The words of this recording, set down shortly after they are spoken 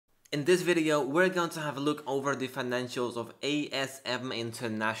In this video, we're going to have a look over the financials of ASM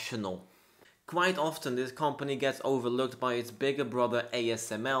International. Quite often, this company gets overlooked by its bigger brother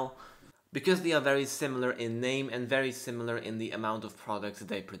ASML because they are very similar in name and very similar in the amount of products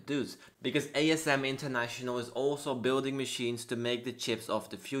they produce. Because ASM International is also building machines to make the chips of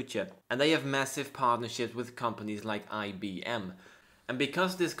the future, and they have massive partnerships with companies like IBM. And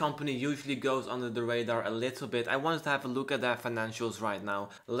because this company usually goes under the radar a little bit, I wanted to have a look at their financials right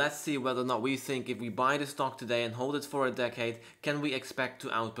now. Let's see whether or not we think if we buy the stock today and hold it for a decade, can we expect to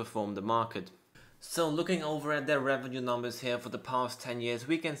outperform the market? So looking over at their revenue numbers here for the past 10 years,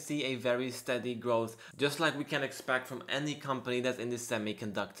 we can see a very steady growth, just like we can expect from any company that's in the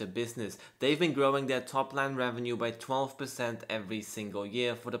semiconductor business. They've been growing their top line revenue by 12% every single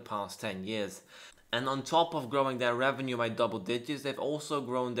year for the past 10 years. And on top of growing their revenue by double digits, they've also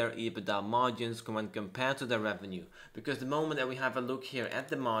grown their EBITDA margins when compared to their revenue. Because the moment that we have a look here at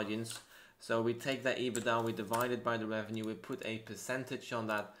the margins, so we take that EBITDA, we divide it by the revenue, we put a percentage on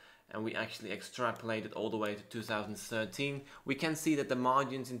that, and we actually extrapolate it all the way to 2013, we can see that the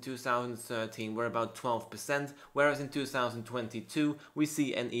margins in 2013 were about 12%, whereas in 2022 we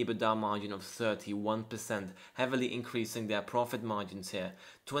see an EBITDA margin of 31%, heavily increasing their profit margins here.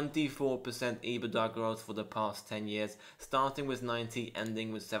 24% EBITDA growth for the past 10 years, starting with 90,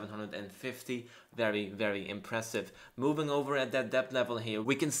 ending with 750. Very, very impressive. Moving over at that debt level here,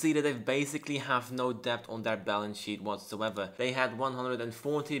 we can see that they basically have no debt on their balance sheet whatsoever. They had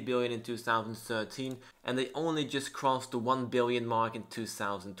 140 billion in 2013, and they only just crossed the 1 billion mark in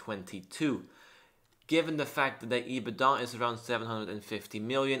 2022. Given the fact that their EBITDA is around 750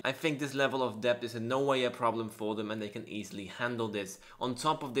 million, I think this level of debt is in no way a problem for them and they can easily handle this. On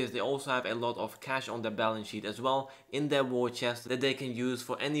top of this, they also have a lot of cash on their balance sheet as well in their war chest that they can use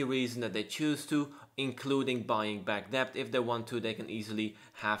for any reason that they choose to, including buying back debt. If they want to, they can easily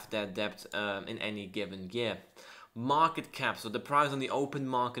have that debt in any given year. Market cap, so the price on the open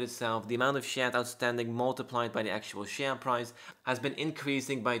market itself, the amount of shares outstanding multiplied by the actual share price, has been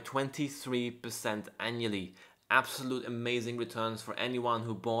increasing by 23% annually. Absolute amazing returns for anyone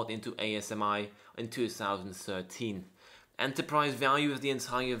who bought into ASMI in 2013. Enterprise value is the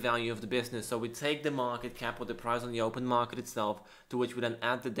entire value of the business, so we take the market cap or the price on the open market itself, to which we then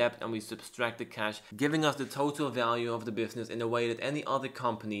add the debt and we subtract the cash, giving us the total value of the business in a way that any other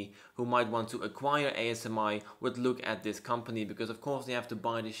company who might want to acquire ASMI would look at this company, because of course they have to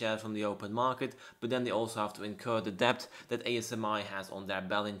buy the shares from the open market, but then they also have to incur the debt that ASMI has on their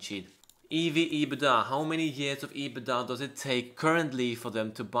balance sheet. EV/EBITDA, how many years of EBITDA does it take currently for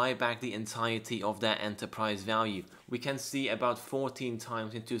them to buy back the entirety of their enterprise value? We can see about 14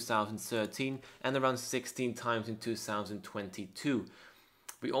 times in 2013 and around 16 times in 2022.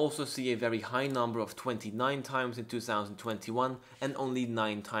 We also see a very high number of 29 times in 2021 and only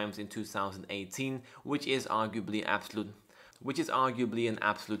 9 times in 2018, which is arguably an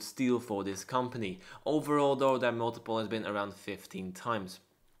absolute steal for this company. Overall though, their multiple has been around 15 times.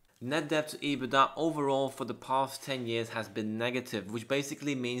 Net debt to EBITDA overall for the past 10 years has been negative, which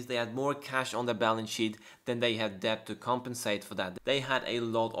basically means they had more cash on their balance sheet than they had debt to compensate for that. They had a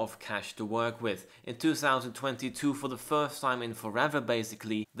lot of cash to work with. In 2022, for the first time in forever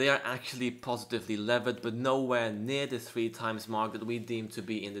basically, they are actually positively levered, but nowhere near the 3 times mark that we deem to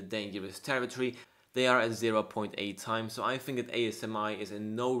be in the dangerous territory. They are at 0.8 times, so I think that ASMI is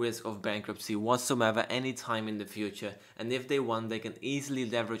in no risk of bankruptcy whatsoever anytime in the future, and if they want, they can easily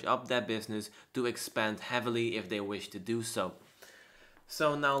leverage up their business to expand heavily if they wish to do so.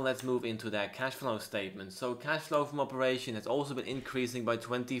 So now let's move into their cash flow statement. So cash flow from operation has also been increasing by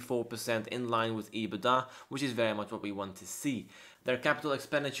 24% in line with EBITDA, which is very much what we want to see. Their capital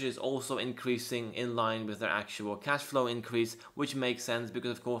expenditure is also increasing in line with their actual cash flow increase, which makes sense because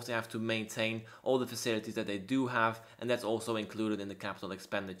of course they have to maintain all the facilities that they do have, and that's also included in the capital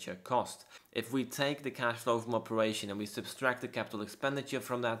expenditure cost. If we take the cash flow from operation and we subtract the capital expenditure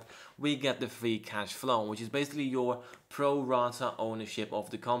from that, we get the free cash flow, which is basically your pro rata ownership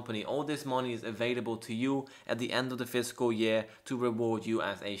of the company. All this money is available to you at the end of the fiscal year to reward you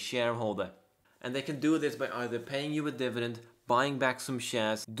as a shareholder. And they can do this by either paying you a dividend, buying back some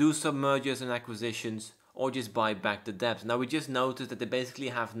shares, do some mergers and acquisitions, or just buy back the debt. Now we just noticed that they basically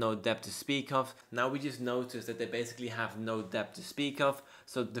have no debt to speak of.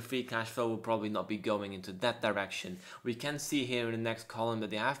 So the free cash flow will probably not be going into that direction. We can see here in the next column that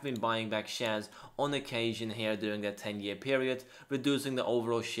they have been buying back shares on occasion here during their 10-year period, reducing the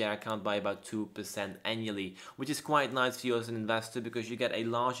overall share count by about 2% annually, which is quite nice for you as an investor because you get a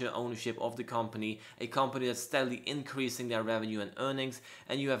larger ownership of the company, a company that's steadily increasing their revenue and earnings,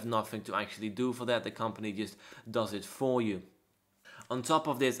 and you have nothing to actually do for that. The company just does it for you. On top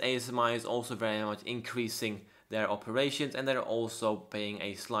of this, ASMI is also very much increasing their operations, and they're also paying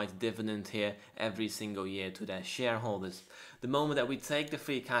a slight dividend here every single year to their shareholders. The moment that we take the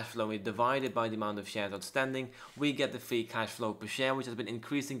free cash flow, we divide it by the amount of shares outstanding, we get the free cash flow per share, which has been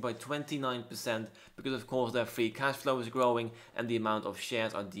increasing by 29% because of course their free cash flow is growing and the amount of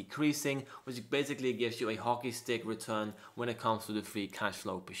shares are decreasing, which basically gives you a hockey stick return when it comes to the free cash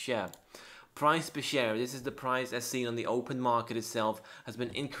flow per share. Price per share, this is the price as seen on the open market itself, has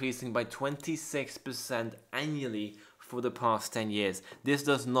been increasing by 26% annually for the past 10 years. This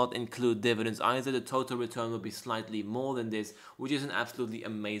does not include dividends either. The total return will be slightly more than this, which is an absolutely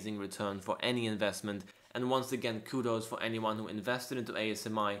amazing return for any investment. And once again, kudos for anyone who invested into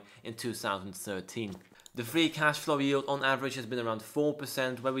ASMI in 2013. The free cash flow yield on average has been around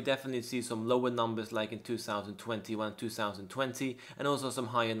 4%, where we definitely see some lower numbers like in 2021, 2020, and also some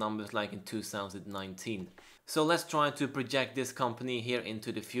higher numbers like in 2019. So let's try to project this company here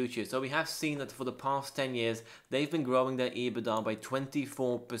into the future. So we have seen that for the past 10 years, they've been growing their EBITDA by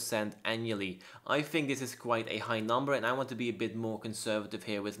 24% annually. I think this is quite a high number, and I want to be a bit more conservative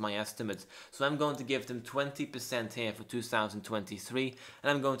here with my estimates. So I'm going to give them 20% here for 2023, and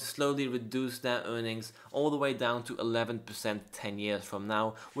I'm going to slowly reduce their earnings all the way down to 11% 10 years from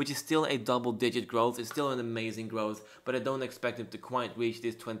now, which is still a double-digit growth. It's still an amazing growth, but I don't expect them to quite reach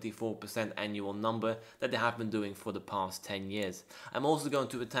this 24% annual number that they have been doing for the past 10 years. I'm also going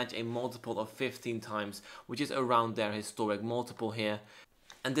to attach a multiple of 15 times, which is around their historic multiple here.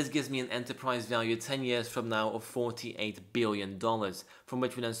 And this gives me an enterprise value 10 years from now of $48 billion, from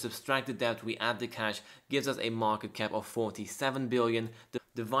which we then subtract the debt, we add the cash, gives us a market cap of $47 billion.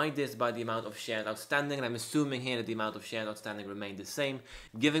 Divide this by the amount of shares outstanding, and I'm assuming here that the amount of shares outstanding remain the same,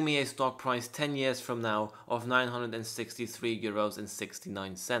 giving me a stock price 10 years from now of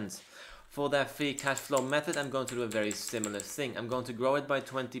 €963.69. For their free cash flow method, I'm going to do a very similar thing. I'm going to grow it by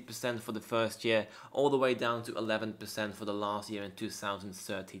 20% for the first year, all the way down to 11% for the last year in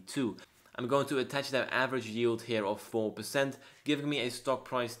 2032. I'm going to attach their average yield here of 4%, giving me a stock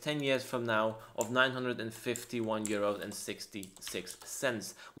price 10 years from now of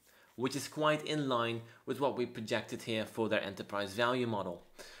 €951.66, which is quite in line with what we projected here for their enterprise value model.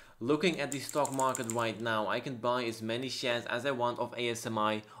 Looking at the stock market right now, I can buy as many shares as I want of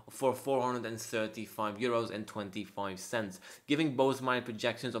ASMI for €435.25. Giving both my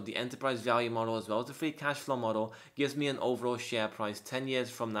projections of the enterprise value model as well as the free cash flow model gives me an overall share price 10 years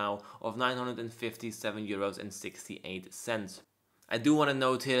from now of €957.68. I do want to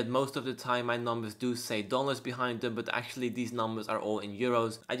note here that most of the time my numbers do say dollars behind them, but actually these numbers are all in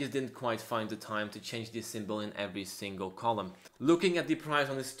euros. I just didn't quite find the time to change this symbol in every single column. Looking at the price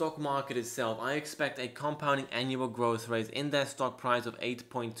on the stock market itself, I expect a compounding annual growth rate in their stock price of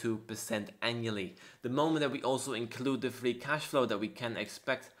 8.2% annually. The moment that we also include the free cash flow that we can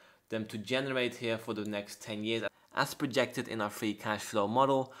expect them to generate here for the next 10 years, as projected in our free cash flow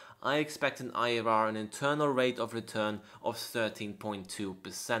model, I expect an IRR, an internal rate of return of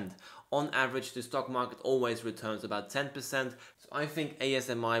 13.2%. On average, the stock market always returns about 10%, so I think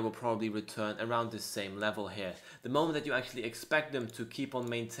ASMI will probably return around the same level here. The moment that you actually expect them to keep on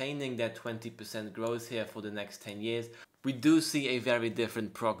maintaining their 20% growth here for the next 10 years, we do see a very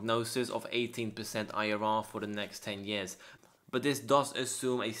different prognosis of 18% IRR for the next 10 years. But this does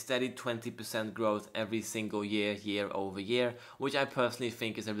assume a steady 20% growth every single year, year over year, which I personally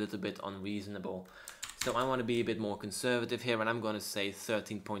think is a little bit unreasonable. So I want to be a bit more conservative here, and I'm going to say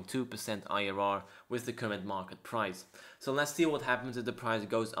 13.2% IRR with the current market price. So let's see what happens if the price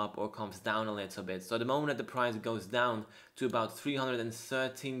goes up or comes down a little bit. So the moment that the price goes down to about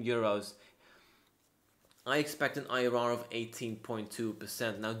 313 euros, I expect an IRR of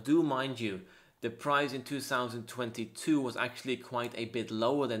 18.2%. Now do mind you, the price in 2022 was actually quite a bit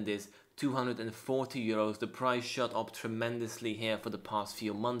lower than this, 240 euros. The price shot up tremendously here for the past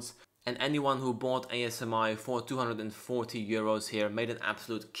few months. And anyone who bought ASMI for 240 euros here made an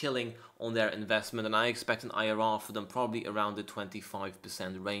absolute killing on their investment. And I expect an IRR for them probably around the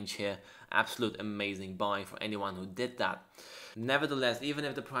 25% range here. Absolute amazing buy for anyone who did that. Nevertheless, even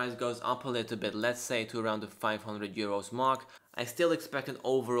if the price goes up a little bit, let's say to around the 500 euros mark, I still expect an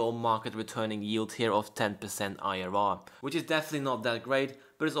overall market returning yield here of 10% IRR, which is definitely not that great,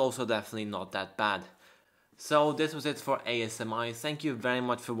 but it's also definitely not that bad. So this was it for ASMI. Thank you very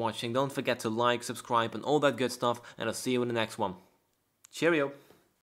much for watching. Don't forget to like, subscribe and all that good stuff, and I'll see you in the next one. Cheerio!